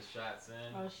 Let's get the shots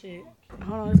in. Oh shit!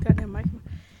 Hold on, it's got that mic.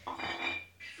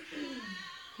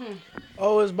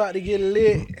 Oh, it's about to get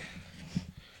lit.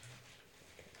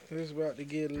 It's about to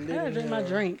get lit. Can I drink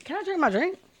my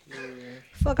drink? Yeah.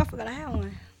 Fuck, I forgot I had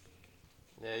one.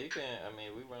 Yeah, you can.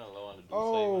 We running low on the.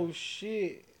 Oh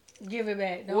shit! Give it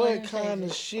back. What kind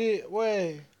of shit?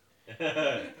 Wait.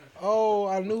 Oh,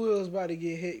 I knew it was about to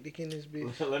get hectic in this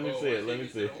bitch. Let me see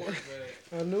it.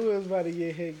 I knew it was about to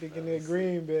get hectic in that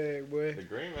green bag, boy. The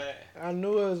green bag? I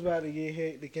knew it was about to get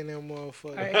hectic in that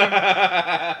motherfucker.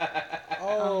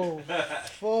 Oh,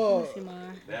 fuck.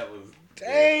 That was...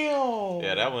 Damn.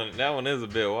 Yeah, that one is a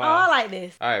bit wild. Oh, I like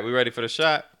this. All right, we ready for the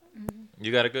shot? Mm-hmm.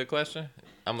 You got a good question?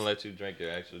 I'm gonna let you drink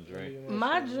your actual drink.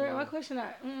 My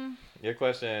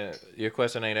question, Your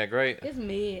question ain't that great. it's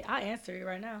mid. I answer it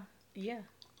right now. Yeah.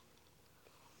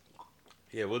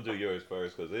 Yeah, we'll do yours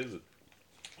first because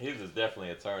his is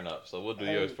definitely a turn up. So we'll do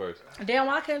yours first. Damn,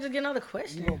 why can't I just get another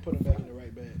question? You gonna put them back in the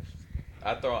right bags.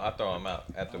 I throw them out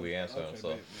after we answer them. So,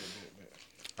 Bet.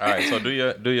 all right. So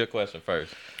do your question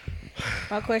first.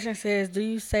 My question says, do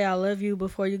you say I love you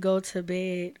before you go to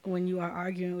bed when you are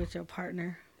arguing with your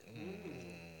partner?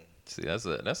 See, that's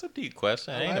a deep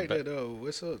question. I like that though.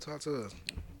 What's up? Talk to us.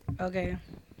 Okay.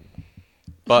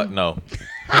 Fuck no.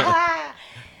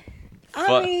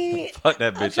 I mean, fuck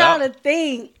that bitch. I'm trying to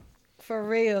think for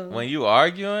real. When you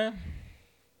arguing,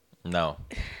 no,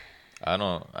 I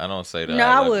don't say that. No,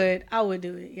 I would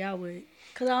do it. Yeah, I would.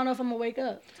 Cause I don't know if I'm gonna wake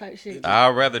up type shit. I'd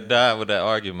rather die with that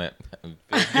argument.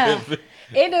 It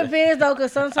depends though,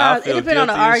 cause sometimes it depends on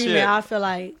the guilty as argument. shit. I feel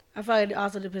like it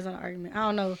also depends on the argument. I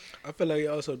don't know. I feel like it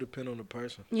also depends on the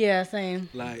person. Yeah, same.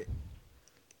 Like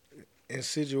in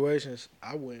situations,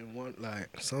 I wouldn't want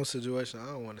some situations.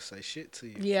 I don't want to say shit to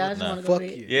you. Yeah, I just Nah. want to go Fuck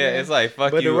bed. you. Yeah, it's like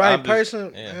fuck But you. the right I'm just-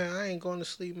 person, yeah. man, I ain't going to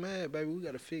sleep mad, baby. We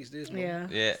gotta fix this, man.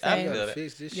 Yeah. Yeah, I Same. We feel gotta that.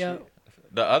 fix this Yep. shit.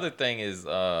 The other thing is,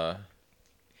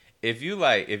 if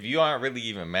you aren't really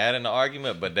even mad in the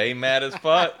argument, but they mad as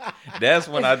fuck, that's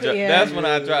when I Yeah. that's when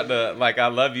I drop the I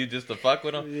love you just to fuck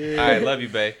with them. Yeah. All right, love you,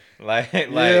 babe. Like Yeah,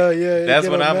 that's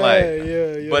get when them I'm mad. like.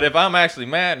 Yeah. But if I'm actually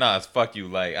mad, nah, it's fuck you.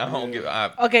 Like I don't give.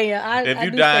 Okay, yeah. If I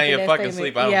you do die in second your that fucking statement.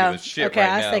 sleep, I don't yeah. give a shit okay, right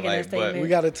I now. second that Like, but statement. we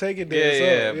gotta take it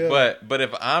there. yeah. But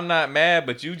if I'm not mad,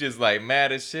 but you just like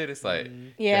mad as shit, it's like,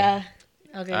 Yeah.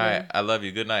 Okay. all right, I love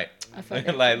you. Good night. I fuck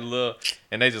that Like too. little,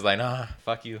 and they just like, nah,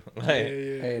 fuck you. Like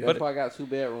Hey, that's But- why I got 2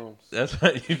 bedrooms. that's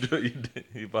what you do.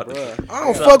 You about to. Bruh. I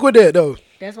don't fuck with that though.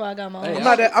 That's why I got my Hey, own.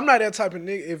 I'm not that type of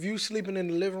nigga. If you sleeping in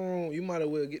the living room, you might as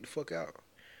well get the fuck out.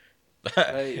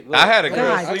 Hey, look, I had a girl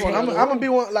God, sleep. damn. I'm gonna be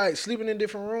one like sleeping in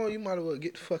different room. You might as well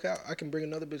get the fuck out. I can bring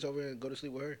another bitch over and go to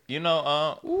sleep with her. You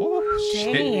know,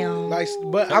 Damn. Like,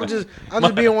 but I'm just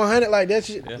being 100. Like that's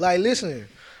just, Yeah. like listen,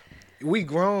 we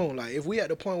grown. Like if we at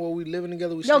the point where we living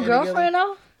together, we Your staying girlfriend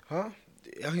together, though? huh?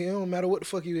 It don't matter what the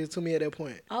fuck you is to me at that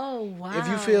point. Oh wow.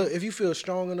 If you feel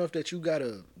strong enough that you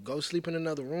gotta go sleep in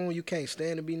another room, you can't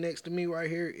stand to be next to me right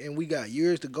here, and we got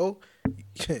years to go.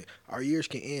 Our years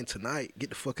can end tonight. Get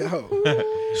the fuck out,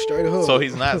 straight up. so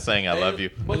he's not saying I love you.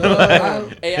 But look, I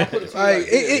put it to you like like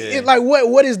this. it like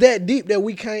what is that deep that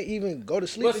we can't even go to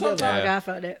sleep But together? sometimes- I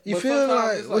felt that. You But feel sometimes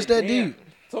like it's what's that damn, deep?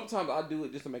 Sometimes I do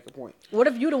it just to make a point. What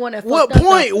if you the one that fucked What up?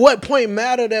 point? Though? What point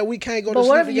matter that we can't go But to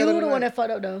what sleep if together? you the one tonight? that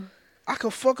fucked up though? I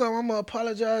can fuck up. I'm gonna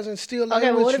apologize and still lay Okay,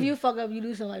 but with what you. if you fuck up, you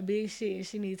do some like big shit and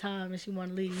she need time and she want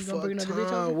to leave? You gonna Fuck bring another bitch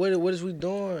time. over? What is we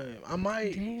doing? I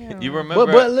might. Damn. You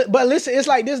remember? But listen, it's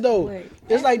like this though. Wait,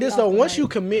 It's like this though. awful, Once like- you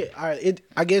commit, all right,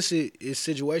 I guess it's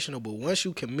situational. But once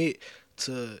you commit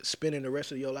to spending the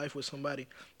rest of your life with somebody,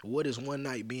 what is one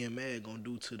night being mad gonna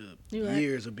do to the You right.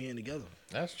 years of being together?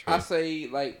 That's true. I say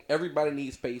like everybody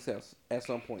needs space at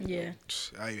some point. Yeah.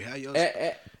 Hey, how your-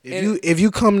 And if you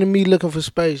come to me looking for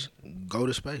space, go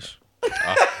to space.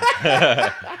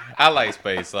 I like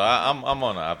space, so I'm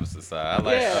on the opposite side. I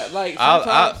like. Yeah, like, I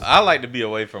sometimes- I like to be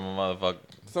away from a motherfucker.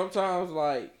 sometimes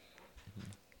like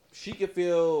she could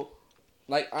feel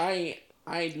like I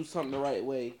ain't do something the right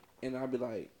way, and I'll be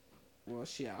like, well,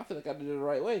 shit, I feel like I did it the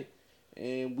right way,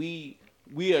 and we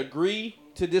agree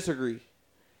to disagree.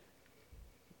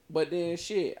 But then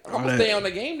shit, I'm gonna stay on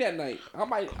the game that night. I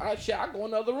go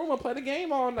in the other room and play the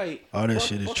game all night. All that Fuck-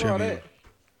 shit is fuck all trivial. that.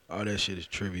 All that shit is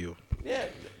trivial. Yeah,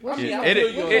 What I mean, you- I It, feel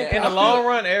you on that. in I the feel- long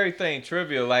run, everything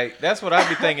trivial. Like that's what I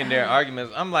be thinking. Their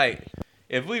arguments. I'm like,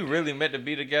 if we really meant to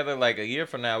be together, like a year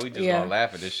from now, we just Yeah. gonna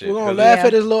laugh at this shit. We're gonna 'Cause laugh Yeah.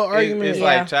 at this little It's argument. Yeah.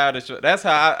 like childish. That's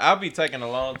how I'll be taking a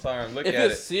long term look If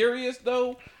at it's it. serious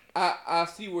though, I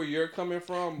see where you're coming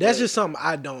from. That's but- just something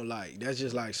I don't like. That's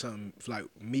just like something like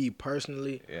me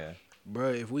personally, Yeah. bro.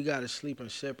 If we gotta sleep in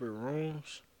separate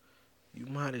rooms, you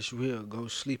might as well go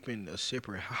sleep in a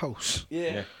separate house.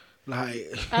 yeah. Like,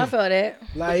 I felt that.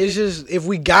 like it's just if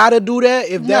we gotta do that,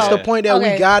 if that's No. the point that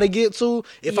Okay. we gotta get to.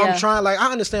 If Yeah. I'm trying, like,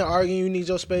 I understand arguing, you need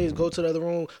your space, go to the other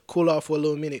room, cool off for a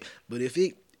little minute. But if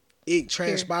it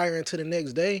transpire into the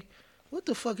next day, what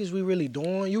the fuck is we really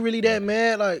doing? You really that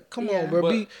mad? Like, come Yeah. on, bro.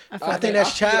 But I think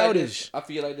that's childish. I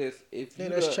feel like this. I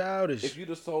think that's childish. If you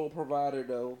the sole provider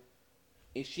though,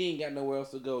 and she ain't got nowhere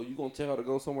else to go, you gonna tell her to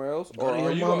go somewhere else, Go to your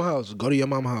are you mama gonna- house. Go to your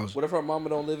mama house. What if her mama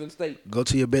don't live in state? Go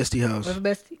to your bestie house. What's the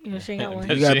best? You know, she ain't got one.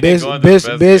 You She got ain't best, going to the best,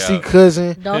 bestie bestie house.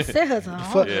 cousin. Don't send her to Fuck.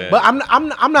 home. Yeah. But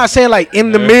I'm not saying like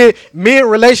in the mid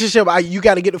relationship you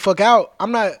got to get the fuck out.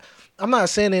 I'm not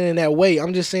saying it in that way.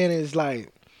 I'm just saying it's like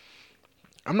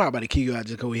I'm not about to kick you out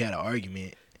just because we had an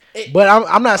argument. But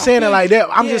I'm not saying it like that.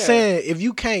 I'm just saying if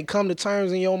you can't come to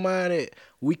terms in your mind that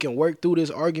we can work through this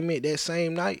argument that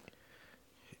same night,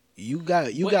 you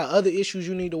got other issues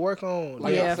you need to work on.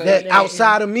 Like that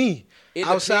outside of me.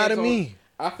 Outside of me.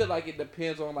 I feel like it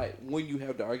depends on like when you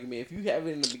have the argument. If you have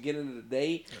it in the beginning of the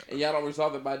day and y'all don't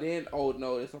resolve it by then, oh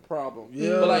no, it's a problem.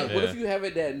 Yeah. But like, what if you have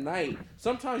it that night?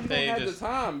 Sometimes you don't have the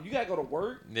time. You gotta go to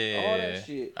work. Yeah. All that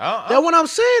shit. That's what I'm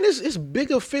saying. It's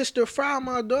bigger fish to fry,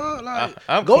 my dog. Like,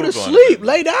 I'm go cool to going sleep, to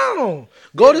lay down.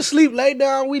 Go to sleep, lay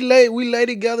down. We lay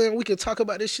together, and we can talk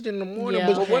about this shit in the morning.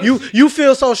 Yeah, But okay. you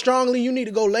feel so strongly, you need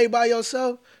to go lay by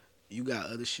yourself. You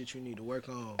got other shit you need to work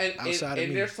on outside of me.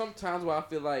 And there's some times where I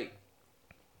feel like,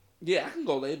 yeah, I can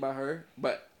go lay by her,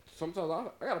 but sometimes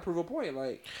I gotta prove a point.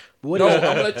 Like, I'm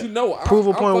gonna let you know. Prove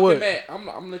a point what? Mad. I'm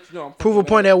gonna let you know. Prove a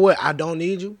point that what? I don't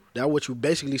need you. That's what you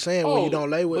basically saying when you don't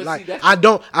lay with. Like, see, I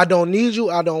don't need you.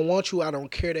 I don't want you. I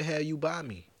don't care to have you by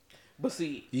me. But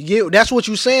see, you get that's what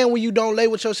you saying when you don't lay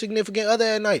with your significant other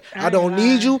at night. I don't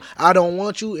need you. I don't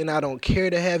want you, and I don't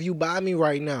care to have you by me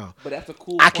right now. But that's a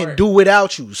cool. I can do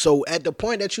without you. So at the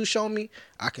point that you show me,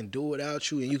 I can do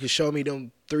without you, and you can show me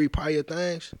them 3 prior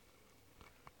things.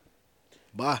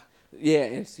 Bye. Yeah,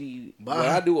 and see, Bye. what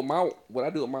I do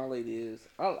with my lady is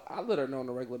I let her know on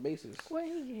a regular basis.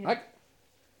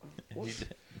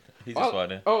 He just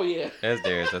walked in. Oh yeah, that's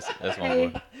Darius. That's my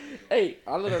boy. Hey,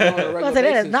 I let her know on a regular basis. That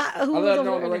is not I let her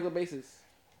know on a regular basis.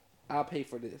 I'll pay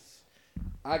for this.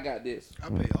 I got this. I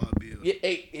pay all bills. Yeah,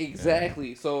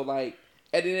 exactly. So like,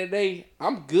 at the end of the day,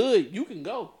 I'm good. You can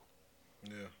go.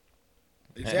 Yeah.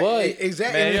 Exactly.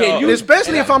 Man,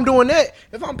 especially if I'm doing that.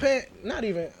 If I'm paying, not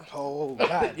even. Oh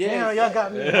God, yeah, y'all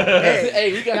got me on my bag.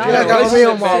 Hey, we got Y'all got me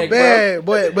on my bag.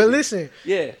 But listen.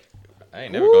 Yeah. I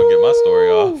ain't never gonna get my story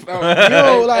off. Yo,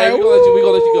 like, hey, we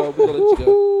gonna let you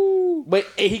go. But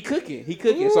hey, he cooking.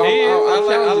 So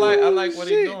I like what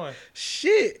he's doing.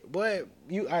 Shit, but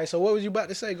you. All right. So what was you about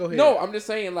to say? Go ahead. No, I'm just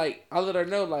saying. Like, I let her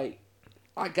know. Like,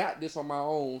 I got this on my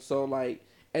own. So like,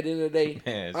 at the end of the day,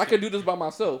 Man, I can do this by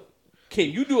myself. Can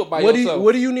you do it by yourself?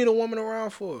 What do you need a woman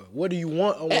around for? What do you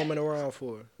want a woman around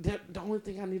for? The only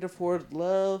thing I need her for is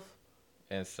love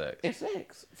and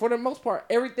sex. For the most part,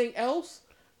 everything else,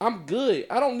 I'm good.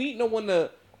 I don't need no one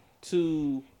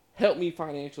to help me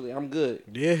financially. I'm good.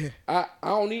 Yeah. I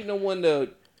don't need no one to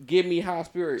give me high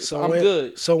spirits. So I'm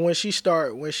good. So when she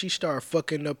start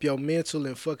fucking up your mental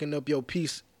and fucking up your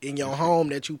peace in your home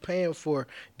that you paying for,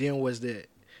 then what's that?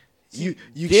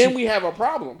 We have a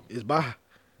problem. It's bye.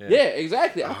 Yeah,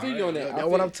 exactly. I feel you on that. That's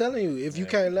what I'm telling you. If you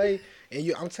can't lay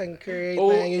and I'm taking care of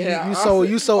Oh, everything, yeah, and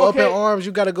you so up in okay. arms,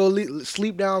 you gotta go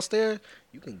sleep downstairs.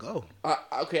 You can go.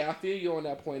 Okay, I feel you on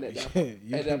that point. At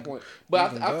You that point,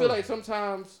 but I feel like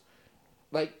sometimes,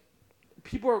 like,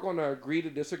 people are gonna agree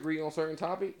to disagree on certain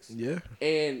topics. Yeah,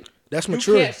 and that's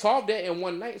mature. You can't solve that in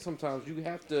one night. Sometimes you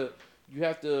have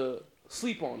to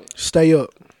sleep on it. Stay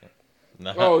up.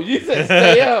 Nah. Oh, you said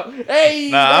stay up.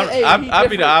 Hey, I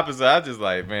be the opposite. I just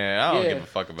like, man, I don't give a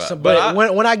fuck about it.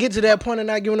 But when I get to that point of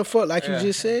not giving a fuck, like you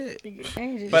just said.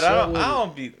 But I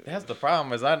don't be. That's the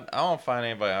problem is I don't find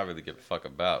anybody I really give a fuck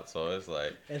about. So it's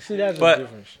like. And see, that's the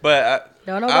difference. But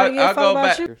don't nobody give a fuck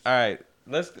about you. All right.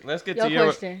 Let's get your to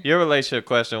question. Your relationship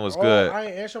question was good. I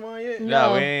ain't answered mine yet.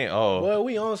 No, we ain't. Oh, well,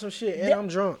 we on some shit, and I'm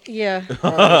drunk. Yeah,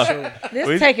 this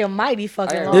We- taking mighty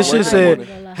fucking long. This shit I said, ain't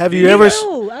gonna lie. "Have you Me ever?"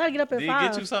 too. I gotta get up at did he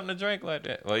 5. get you something to drink like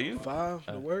that? Well, you 5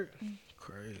 to work.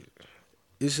 Crazy.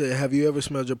 It said, "Have you ever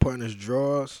smelled your partner's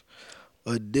drawers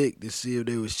or dick to see if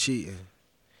they was cheating?"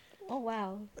 Oh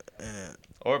wow.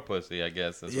 or pussy, I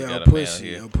guess. Since we Yeah, got a a man pussy.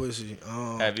 here. A pussy.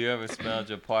 Have you ever smelled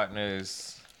your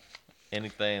partner's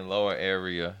anything lower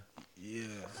area? Yeah.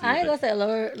 I ain't gonna say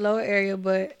lower area,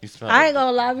 but You smell I ain't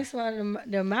gonna lie. We smelling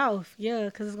their mouth. Yeah,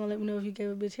 because it's gonna let me know if you gave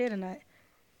a bitch head or not.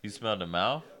 You smell the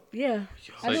mouth? Yeah,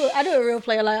 So I do a real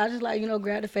player. Like I just like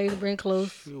grab the face, bring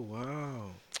close.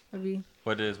 Wow. Maybe.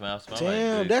 What does his mouth smell like?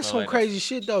 Damn, Does he that's smell some like crazy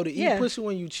shit though. To eat Yeah. pussy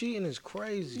when you cheating is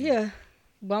crazy. Yeah,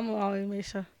 but I'm gonna always make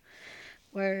sure.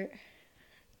 Word.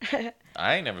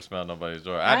 I ain't never smelled nobody's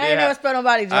drawer. I ain't never spelled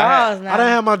nobody's drawers. Now I done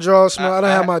had my drawers smell. I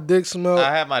done had my dick smell.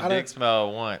 I had my dick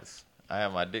smell once.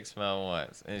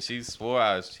 And she swore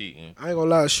I was cheating. I ain't gonna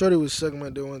lie, Shorty was sucking my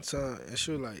dick one time, and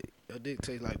she was like, "Your dick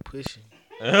tastes like pussy."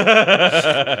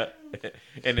 And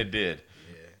it did.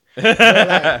 But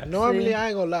like, normally, I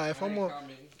ain't gonna lie.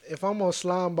 If I'm on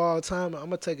slime ball time, I'm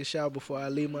gonna take a shower before I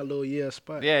leave my little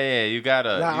spot. Yeah, you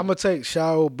gotta. Like, I'm gonna take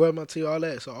shower, brush my teeth, all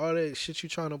that. So all that shit you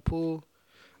trying to pull,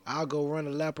 I'll go run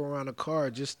a lap around the car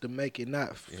just to make it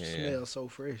not smell so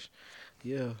fresh.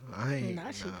 Yeah, I ain't.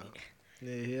 Not nah.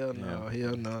 Yeah, hell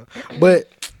no. But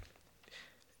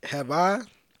Have I?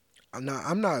 I'm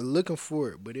not looking for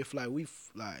it, but if like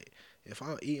if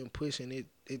I'm eating pussy and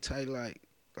it taste like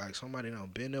somebody done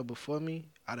been there before me,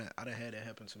 I done had that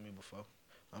happen to me before.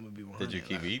 I'm gonna be 100. Did you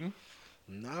keep eating?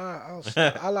 Nah,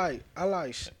 I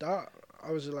like stop.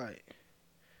 I was just like,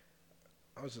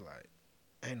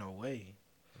 ain't no way.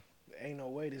 Ain't no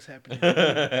way this happening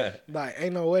to me. Like,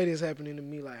 ain't no way this happening to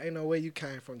me. Like, ain't no way you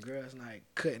came from girls like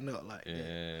cutting up like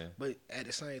that. But at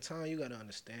the same time, you gotta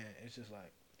understand, it's just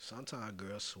like sometimes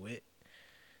girls sweat.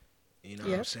 You know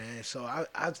what I'm saying? So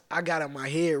I got in my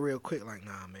head real quick, like,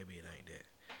 nah, maybe it ain't that.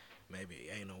 Maybe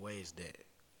ain't no way it's that.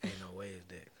 Ain't no way it's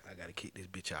that. I gotta kick this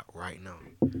bitch out right now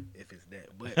if it's that.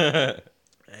 But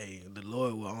hey, the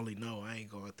Lord will only know. I ain't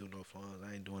going through no phones.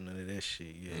 I ain't doing none of that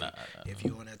shit. Yeah. Nah. If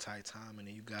you on that tight time and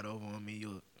then you got over on me,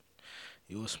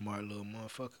 you a smart little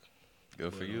motherfucker.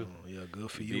 Good for you. Yeah, good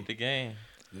for you. Beat the game.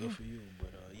 Good for you. But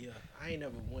yeah, I ain't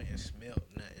never went and smelled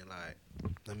nothing like,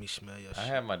 let me smell your shit. I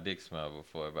had my dick smelled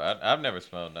before, but I've never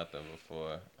smelled nothing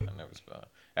before. I never smelled.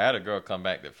 I had a girl come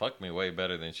back that fucked me way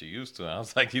better than she used to. And I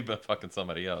was like, you been fucking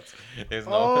somebody else. There's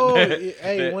no.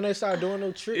 Hey, when they start doing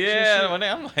no tricks. Yeah, and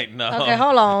I'm like, no. Okay,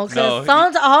 hold on. No,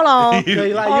 Hold on.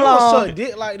 shit. Like, you Hold don't on. suck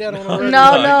dick like that on the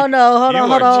regular. No. Hold You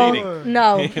on. are cheating.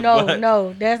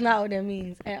 No. That's not what that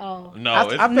means at all. No, I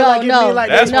feel like it no. mean like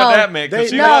that's they, what that meant. Because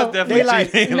she was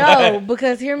definitely cheating. No,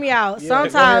 because hear me out. Yeah,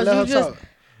 Sometimes go ahead, you let her just. talk.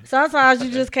 Sometimes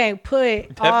you just can't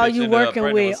put all bitch you ended up working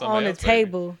pregnant with with somebody on the else, baby.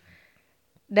 table.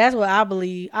 That's what I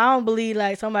believe. I don't believe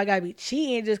like somebody gotta be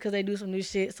cheating just because they do some new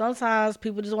shit. Sometimes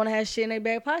people just want to have shit in their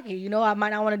back pocket. You know, I might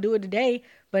not want to do it today,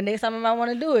 but next time I might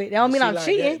want to do it. That don't mean I'm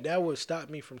cheating. That would stop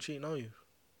me from cheating on you.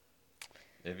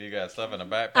 If you got stuff in the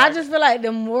back I pocket. just feel like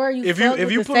the more you fuck with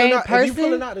the same person, if you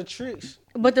pulling out the tricks.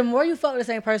 but the more you fuck with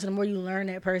the same person, the more you learn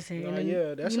that person. And then,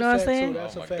 Yeah, that's you know a what I'm fact saying? too.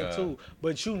 That's Oh a my fact God. too.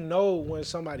 But you know when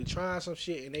somebody trying some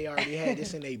shit and they already had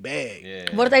this in their bag.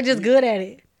 Yeah. What if they just good at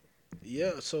it?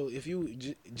 Yeah, so if you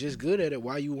just good at it,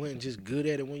 why you weren't just good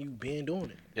at it when you been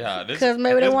doing it? Yeah, this 'Cause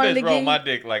maybe they this wanted bitch to rolled get my you-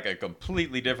 dick like a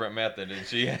completely different method than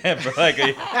she had for like a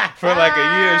year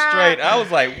straight. I was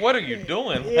like, "What are you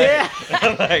doing?" Yeah.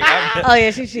 Oh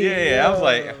yeah, she cheated. Yeah, I was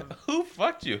like, "Who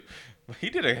fucked you?" He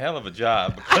did a hell of a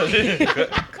job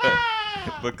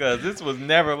because this was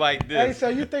never like Hey, this. so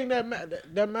you think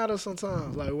that matters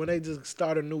sometimes? Like when they just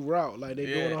start a new route, like they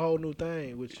doing Yeah. a whole new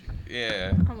thing with you.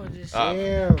 Yeah, I'm gonna just Uh,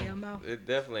 shit in your mouth. it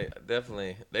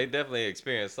definitely, they definitely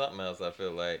experienced something else. I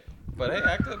feel like, but hey,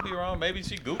 I could be wrong. Maybe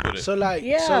she googled it. So like,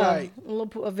 Yeah,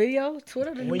 a video,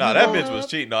 Twitter. When No, you that go bitch was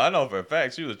cheating. No, I know for a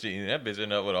fact she was cheating. That bitch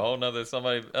ended up with a whole nother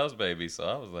somebody else baby. So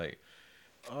I was like,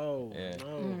 oh Yeah.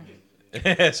 no.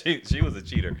 she was a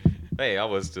cheater. Hey, I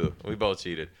was too. We both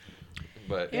cheated.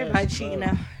 But Everybody Yes, cheating sir.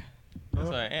 now. that's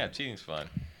like, yeah, cheating's fun.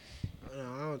 No,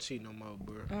 I don't cheat no more,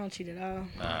 bro. I don't cheat at all.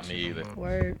 Nah, me either.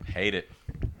 Word. Hate it.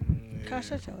 Gosh,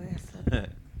 shut your ass up.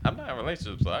 I'm not in a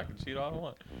relationship, so I can cheat all I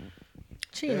want.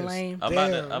 Cheating Yes. lame. I'm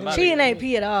Damn, about Cheating ain't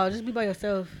pee at all. Just be by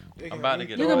yourself. I'm about to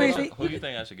get You in a can be- relationship. Who you do you can-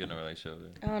 think I should get in a relationship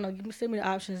with? I don't know. Send me the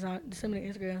options. Send me the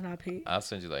Instagrams and I'll pick. I'll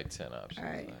send you like 10 options.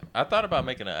 All right. I thought about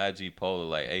making an IG poll of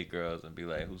like 8 girls and be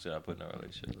like, who should I put in a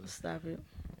relationship with? Stop it.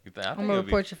 You think, I I'm think gonna it'll be.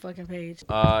 report your fucking page.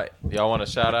 Y'all want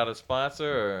to shout out a sponsor,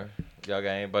 or y'all got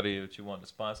anybody that you want to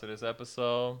sponsor this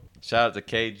episode? Shout out to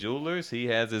K Jewelers. He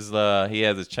has his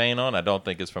chain on. I don't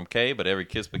think it's from K, but every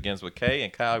kiss begins with K,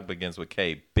 and Kyle begins with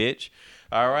K. Bitch.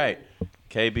 All right,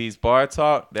 KB's Bar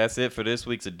Talk. That's it for this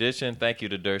week's edition. Thank you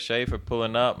to Derche for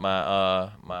pulling up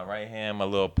my right hand, my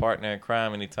little partner in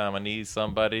crime anytime I need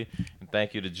somebody, and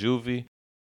thank you to Juve.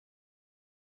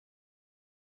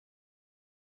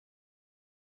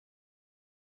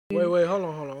 Wait, hold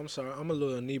on. I'm sorry. I'm a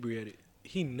little inebriated.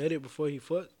 He nutted before he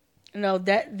fucked. No,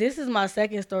 this is my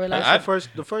second story. Like I- The first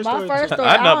my story. first story.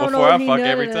 I I know don't before know I if he fuck nutted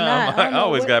every or time. not. I I don't know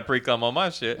always what- got pre-cum on my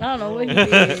shit. I don't know what he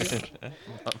did.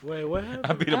 Wait, what happened?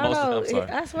 I be the I most. don't know. I'm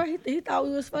sorry. I swear he thought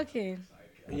we was fucking.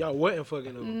 Y'all wasn't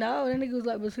fucking him. No, that nigga was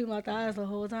like between my thighs the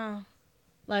whole time.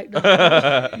 Like the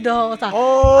whole time.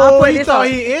 Oh, put he this thought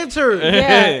on- he entered.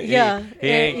 Yeah, yeah, He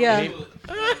ain't- yeah. he-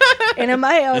 And in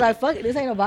my head, I was like, fuck it, this ain't no